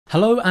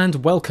Hello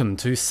and welcome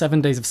to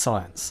 7 Days of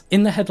Science.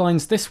 In the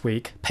headlines this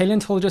week,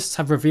 paleontologists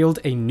have revealed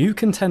a new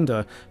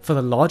contender for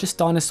the largest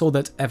dinosaur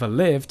that ever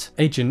lived,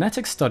 a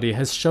genetic study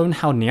has shown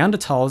how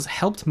Neanderthals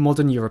helped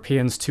modern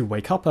Europeans to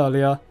wake up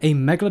earlier, a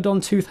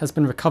Megalodon tooth has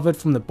been recovered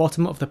from the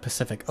bottom of the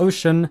Pacific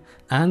Ocean,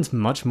 and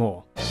much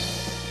more.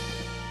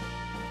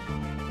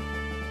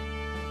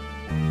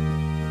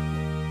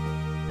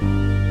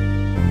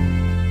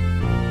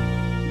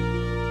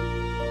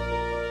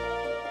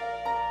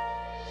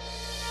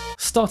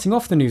 Starting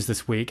off the news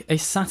this week, a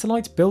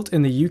satellite built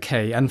in the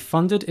UK and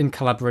funded in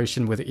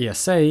collaboration with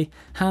ESA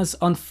has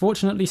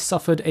unfortunately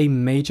suffered a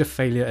major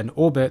failure in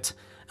orbit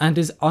and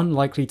is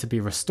unlikely to be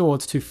restored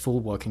to full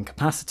working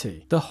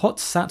capacity. The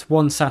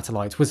HotSat-1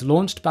 satellite was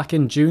launched back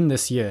in June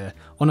this year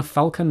on a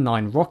Falcon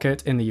 9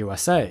 rocket in the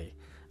USA,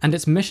 and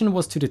its mission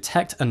was to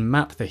detect and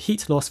map the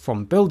heat loss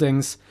from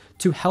buildings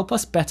to help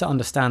us better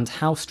understand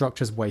how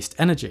structures waste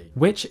energy,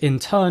 which in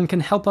turn can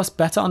help us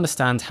better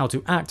understand how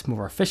to act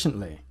more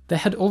efficiently. There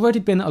had already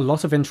been a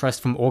lot of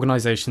interest from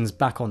organisations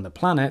back on the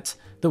planet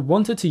that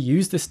wanted to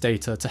use this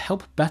data to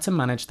help better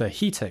manage their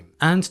heating,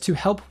 and to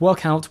help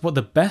work out what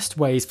the best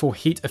ways for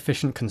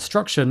heat-efficient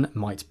construction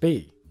might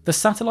be. The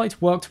satellite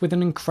worked with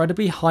an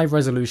incredibly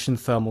high-resolution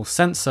thermal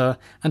sensor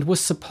and was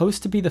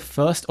supposed to be the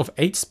first of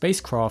 8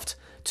 spacecraft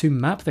to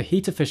map the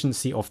heat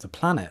efficiency of the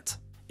planet.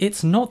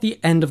 It's not the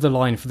end of the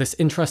line for this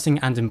interesting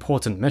and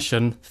important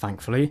mission,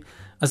 thankfully,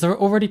 as there are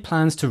already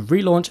plans to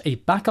relaunch a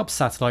backup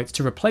satellite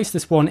to replace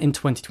this one in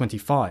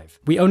 2025.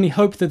 We only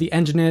hope that the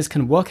engineers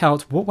can work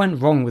out what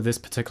went wrong with this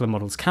particular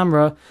model's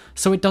camera,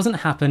 so it doesn't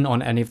happen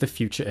on any of the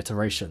future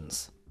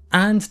iterations.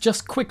 And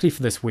just quickly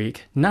for this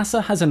week,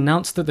 NASA has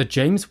announced that the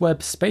James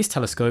Webb Space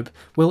Telescope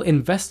will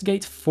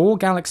investigate 4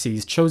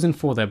 galaxies chosen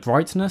for their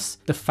brightness,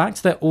 the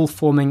fact they're all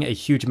forming a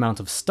huge amount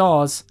of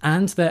stars,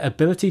 and their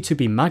ability to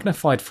be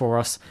magnified for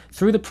us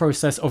through the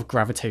process of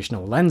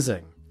gravitational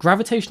lensing.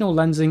 Gravitational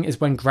lensing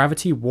is when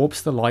gravity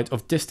warps the light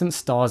of distant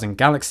stars and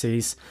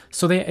galaxies,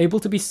 so they are able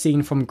to be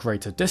seen from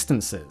greater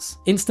distances.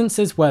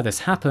 Instances where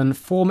this happens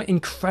form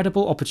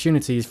incredible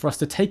opportunities for us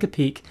to take a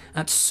peek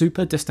at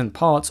super distant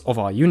parts of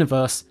our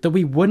universe that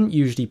we wouldn't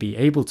usually be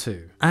able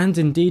to, and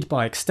indeed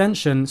by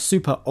extension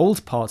super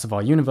old parts of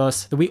our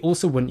universe that we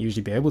also wouldn't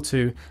usually be able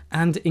to,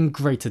 and in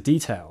greater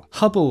detail.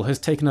 Hubble has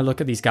taken a look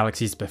at these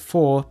galaxies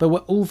before, but we're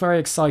all very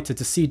excited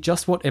to see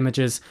just what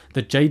images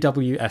the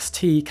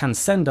JWST can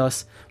send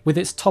us with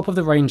its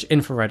top-of-the-range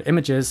infrared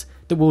images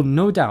that will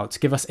no doubt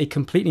give us a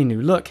completely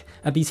new look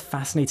at these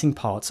fascinating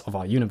parts of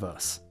our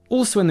universe.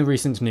 Also in the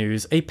recent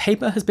news, a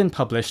paper has been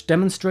published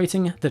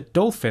demonstrating that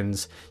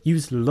dolphins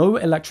use low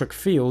electric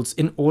fields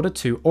in order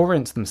to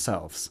orient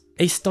themselves.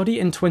 A study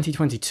in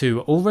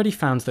 2022 already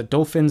found that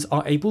dolphins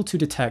are able to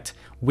detect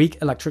weak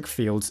electric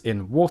fields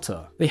in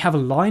water. They have a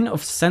line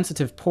of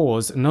sensitive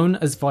pores known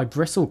as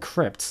vibrissae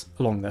crypts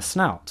along their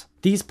snout.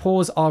 These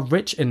pores are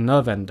rich in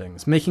nerve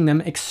endings, making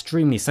them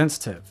extremely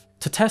sensitive.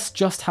 To test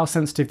just how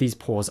sensitive these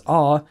pores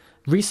are,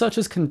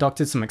 researchers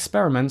conducted some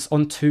experiments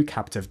on 2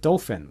 captive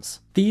dolphins.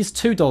 These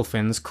 2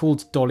 dolphins,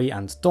 called Dolly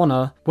and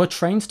Donna, were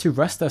trained to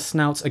rest their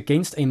snouts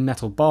against a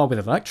metal bar with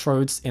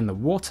electrodes in the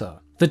water.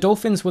 The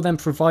dolphins were then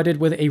provided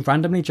with a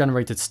randomly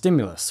generated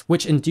stimulus,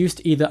 which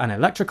induced either an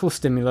electrical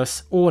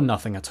stimulus or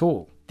nothing at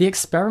all. The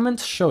experiment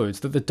showed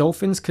that the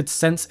dolphins could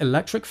sense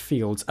electric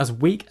fields as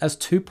weak as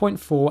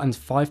 2.4 and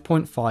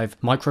 5.5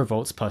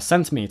 microvolts per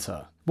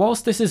centimeter.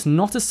 Whilst this is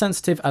not as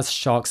sensitive as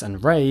sharks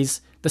and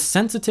rays, the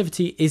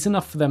sensitivity is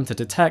enough for them to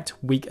detect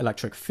weak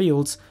electric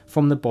fields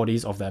from the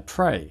bodies of their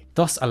prey,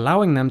 thus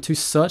allowing them to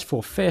search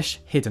for fish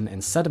hidden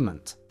in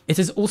sediment. It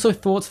is also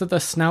thought that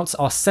their snouts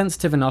are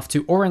sensitive enough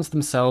to orient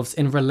themselves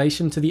in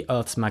relation to the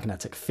Earth's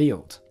magnetic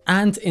field.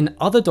 And in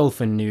other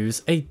dolphin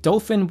news, a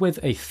dolphin with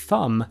a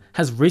thumb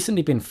has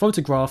recently been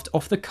photographed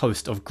off the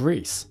coast of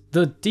Greece.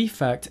 The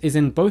defect is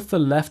in both the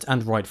left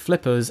and right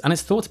flippers, and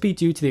it's thought to be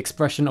due to the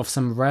expression of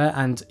some rare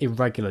and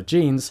irregular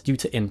genes due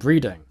to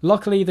inbreeding.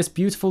 Luckily, this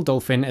beautiful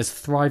dolphin is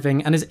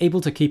thriving and is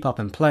able to keep up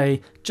and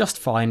play just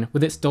fine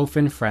with its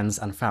dolphin friends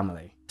and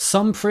family.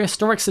 Some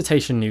prehistoric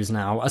cetacean news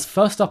now, as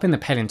first up in the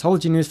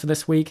paleontology news for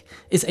this week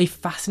is a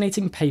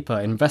fascinating paper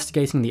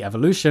investigating the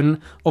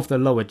evolution of the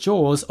lower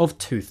jaws of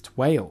toothed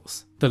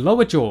whales. The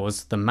lower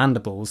jaws, the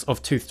mandibles,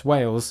 of toothed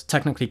whales,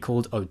 technically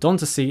called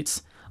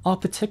odontocetes, are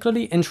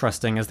particularly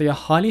interesting as they are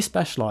highly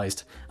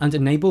specialised and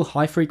enable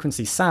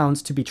high-frequency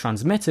sounds to be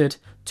transmitted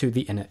to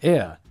the inner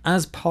ear,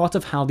 as part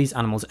of how these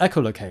animals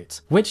echolocate,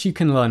 which you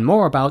can learn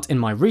more about in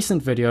my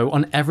recent video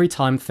on every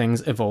time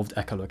things evolved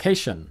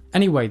echolocation.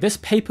 Anyway, this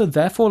paper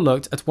therefore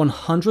looked at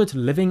 100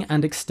 living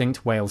and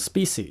extinct whale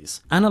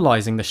species,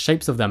 analysing the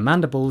shapes of their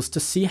mandibles to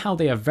see how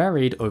they have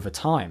varied over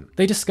time.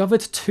 They discovered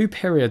 2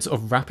 periods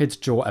of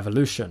rapid jaw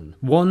evolution,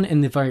 one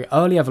in the very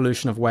early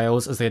evolution of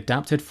whales as they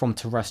adapted from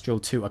terrestrial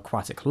to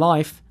aquatic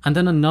life, and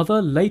then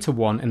another later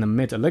one in the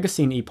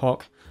mid-Oligocene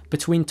epoch,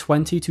 between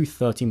 20 to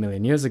 30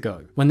 million years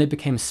ago, when they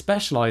became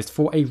specialized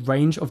for a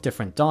range of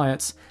different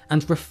diets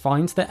and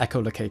refined their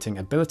echolocating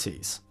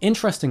abilities.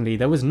 Interestingly,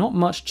 there was not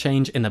much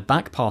change in the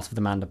back part of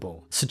the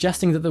mandible,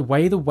 suggesting that the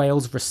way the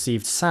whales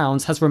received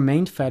sounds has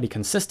remained fairly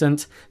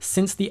consistent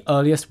since the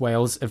earliest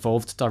whales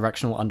evolved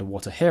directional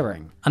underwater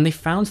hearing, and they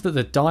found that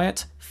the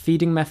diet,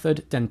 feeding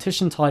method,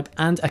 dentition type,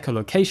 and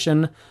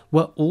echolocation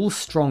were all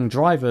strong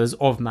drivers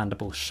of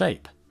mandible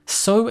shape.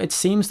 So it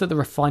seems that the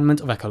refinement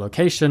of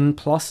echolocation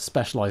plus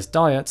specialized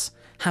diets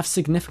have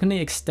significantly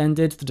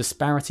extended the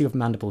disparity of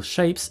mandible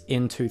shapes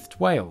in toothed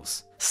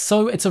whales.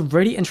 So it's a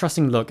really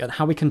interesting look at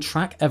how we can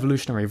track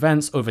evolutionary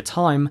events over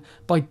time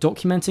by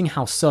documenting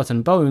how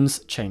certain bones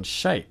change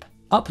shape.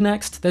 Up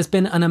next, there's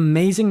been an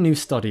amazing new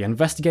study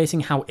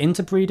investigating how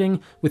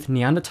interbreeding with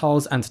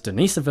Neanderthals and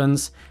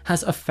Denisovans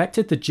has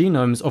affected the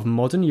genomes of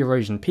modern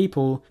Eurasian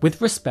people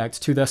with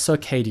respect to their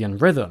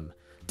circadian rhythm,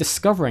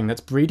 discovering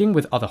that breeding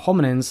with other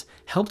hominins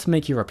helped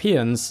make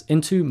Europeans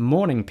into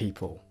morning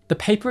people. The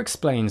paper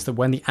explains that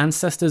when the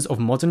ancestors of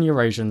modern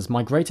Eurasians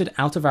migrated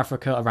out of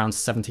Africa around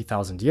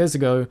 70,000 years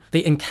ago,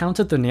 they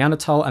encountered the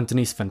Neanderthal and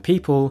Denisovan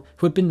people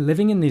who had been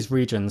living in these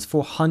regions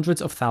for hundreds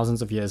of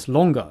thousands of years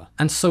longer.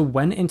 And so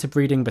when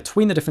interbreeding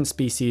between the different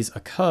species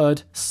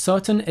occurred,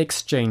 certain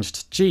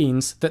exchanged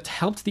genes that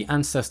helped the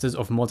ancestors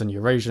of modern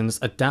Eurasians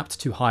adapt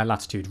to higher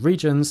latitude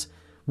regions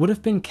would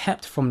have been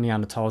kept from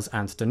Neanderthals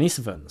and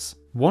Denisovans.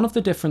 One of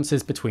the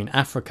differences between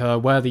Africa,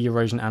 where the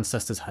Eurasian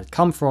ancestors had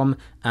come from,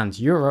 and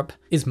Europe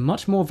is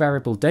much more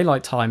variable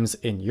daylight times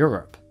in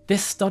Europe.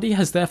 This study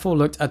has therefore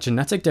looked at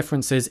genetic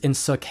differences in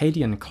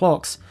circadian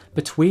clocks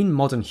between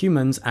modern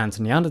humans and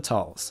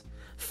Neanderthals,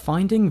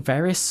 finding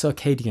various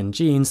circadian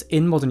genes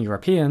in modern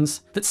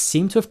Europeans that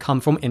seem to have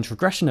come from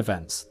introgression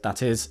events,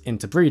 that is,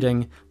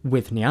 interbreeding,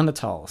 with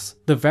Neanderthals.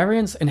 The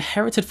variants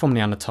inherited from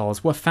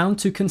Neanderthals were found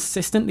to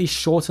consistently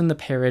shorten the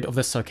period of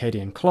the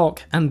circadian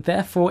clock and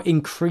therefore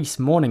increase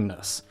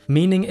morningness,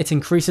 meaning it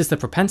increases the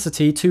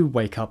propensity to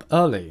wake up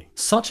early.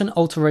 Such an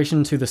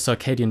alteration to the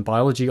circadian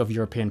biology of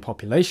European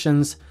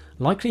populations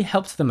likely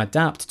helped them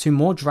adapt to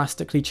more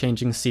drastically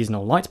changing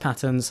seasonal light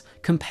patterns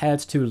compared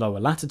to lower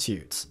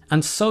latitudes,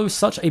 and so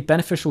such a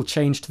beneficial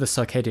change to the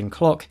circadian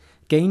clock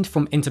gained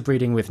from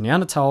interbreeding with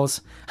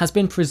Neanderthals has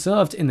been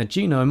preserved in the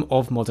genome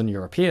of modern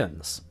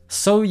Europeans.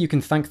 So you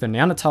can thank the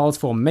Neanderthals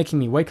for making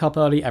me wake up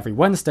early every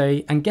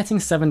Wednesday and getting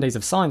 7 days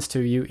of science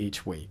to you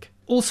each week.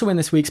 Also in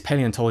this week's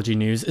paleontology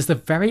news is the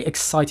very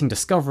exciting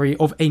discovery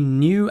of a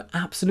new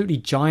absolutely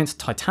giant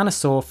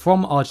titanosaur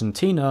from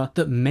Argentina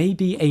that may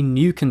be a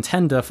new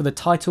contender for the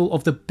title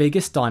of the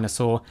biggest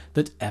dinosaur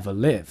that ever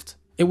lived.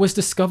 It was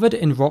discovered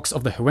in rocks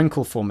of the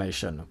Huinkel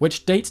Formation,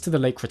 which dates to the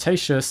late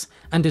Cretaceous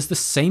and is the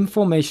same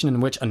formation in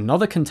which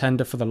another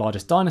contender for the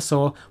largest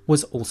dinosaur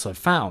was also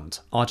found,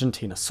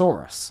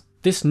 Argentinosaurus.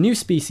 This new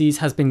species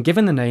has been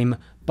given the name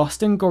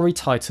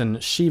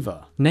Bustingorrytitan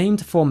shiva,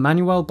 named for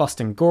Manuel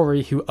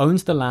Bustingorry, who owned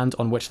the land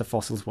on which the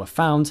fossils were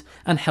found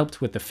and helped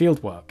with the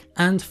fieldwork,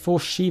 and for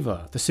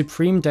Shiva, the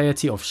supreme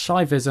deity of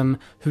Shaivism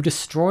who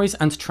destroys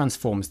and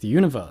transforms the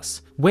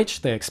universe,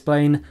 which, they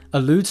explain,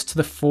 alludes to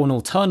the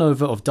faunal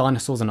turnover of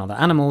dinosaurs and other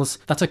animals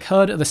that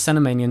occurred at the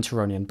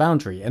Cenomanian-Turonian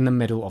boundary in the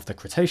middle of the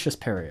Cretaceous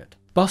period.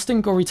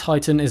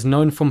 Bustingorrytitan is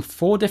known from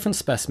 4 different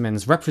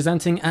specimens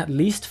representing at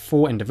least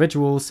 4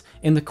 individuals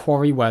in the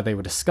quarry where they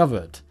were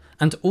discovered,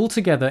 and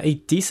altogether a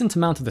decent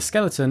amount of the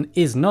skeleton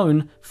is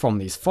known from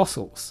these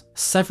fossils.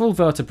 Several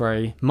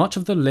vertebrae, much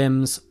of the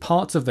limbs,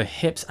 parts of the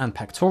hips and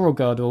pectoral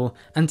girdle,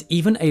 and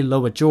even a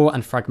lower jaw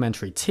and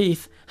fragmentary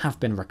teeth have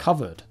been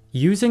recovered.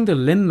 Using the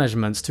limb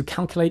measurements to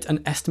calculate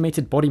an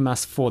estimated body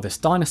mass for this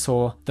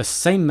dinosaur, the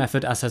same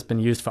method as has been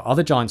used for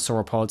other giant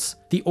sauropods,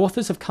 the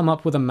authors have come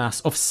up with a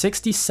mass of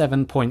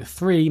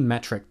 67.3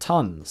 metric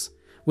tons,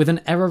 with an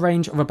error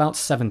range of about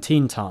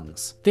 17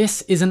 tons.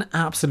 This is an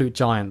absolute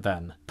giant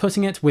then,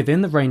 putting it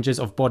within the ranges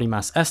of body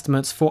mass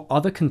estimates for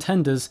other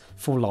contenders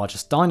for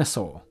largest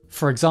dinosaur.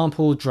 For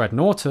example,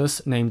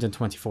 Dreadnoughtus, named in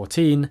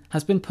 2014,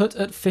 has been put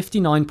at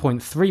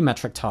 59.3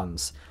 metric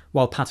tons,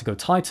 while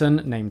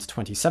Patagotitan, named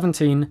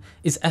 2017,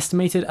 is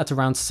estimated at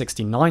around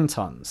 69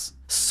 tons.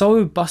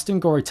 So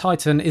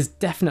Bustingorrytitan is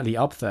definitely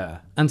up there,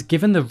 and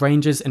given the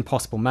ranges in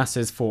possible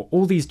masses for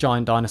all these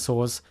giant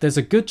dinosaurs, there's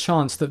a good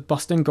chance that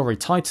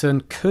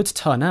Bustingorrytitan could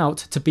turn out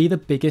to be the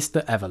biggest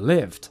that ever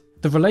lived.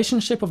 The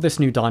relationship of this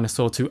new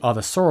dinosaur to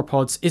other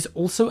sauropods is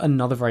also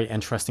another very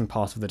interesting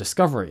part of the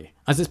discovery,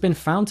 as it's been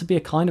found to be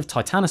a kind of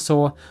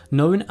titanosaur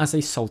known as a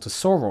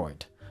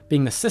Saltosauroid,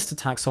 being the sister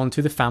taxon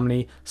to the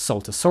family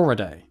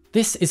Saltosauridae.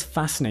 This is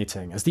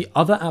fascinating, as the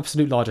other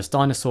absolute largest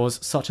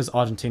dinosaurs, such as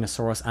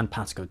Argentinosaurus and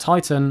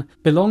Patagotitan,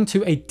 belong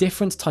to a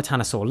different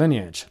titanosaur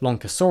lineage,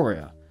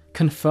 Loncosauria,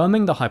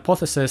 confirming the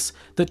hypothesis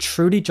that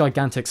truly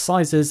gigantic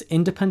sizes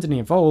independently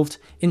evolved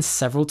in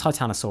several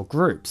titanosaur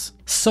groups.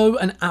 So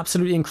an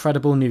absolutely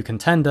incredible new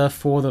contender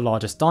for the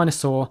largest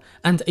dinosaur,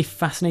 and a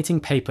fascinating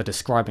paper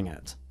describing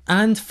it.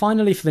 And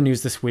finally for the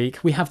news this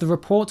week, we have the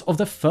report of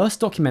the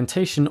first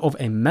documentation of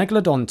a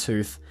Megalodon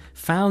tooth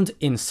found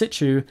in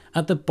situ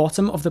at the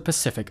bottom of the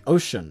Pacific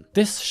Ocean.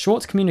 This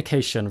short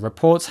communication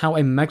reports how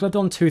a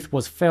Megalodon tooth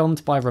was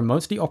filmed by a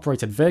remotely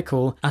operated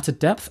vehicle at a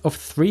depth of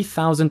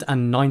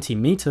 3,090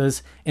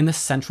 meters in the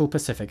central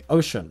Pacific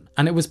Ocean,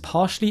 and it was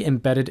partially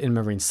embedded in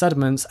marine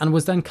sediments and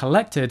was then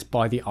collected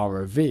by the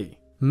ROV.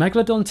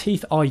 Megalodon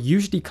teeth are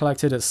usually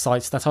collected at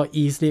sites that are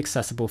easily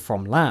accessible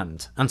from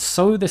land, and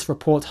so this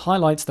report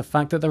highlights the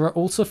fact that there are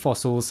also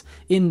fossils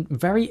in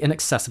very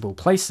inaccessible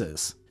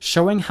places,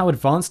 showing how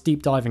advanced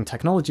deep diving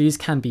technologies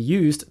can be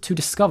used to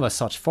discover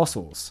such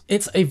fossils.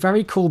 It's a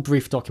very cool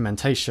brief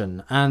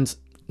documentation, and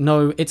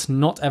no, it's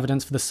not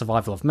evidence for the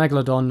survival of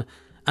Megalodon,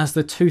 as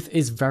the tooth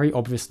is very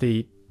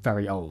obviously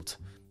very old.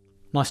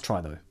 Nice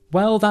try though.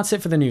 Well, that's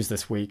it for the news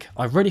this week.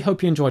 I really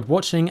hope you enjoyed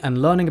watching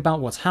and learning about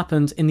what's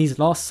happened in these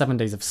last 7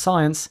 days of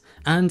science,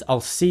 and I'll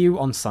see you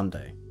on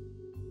Sunday.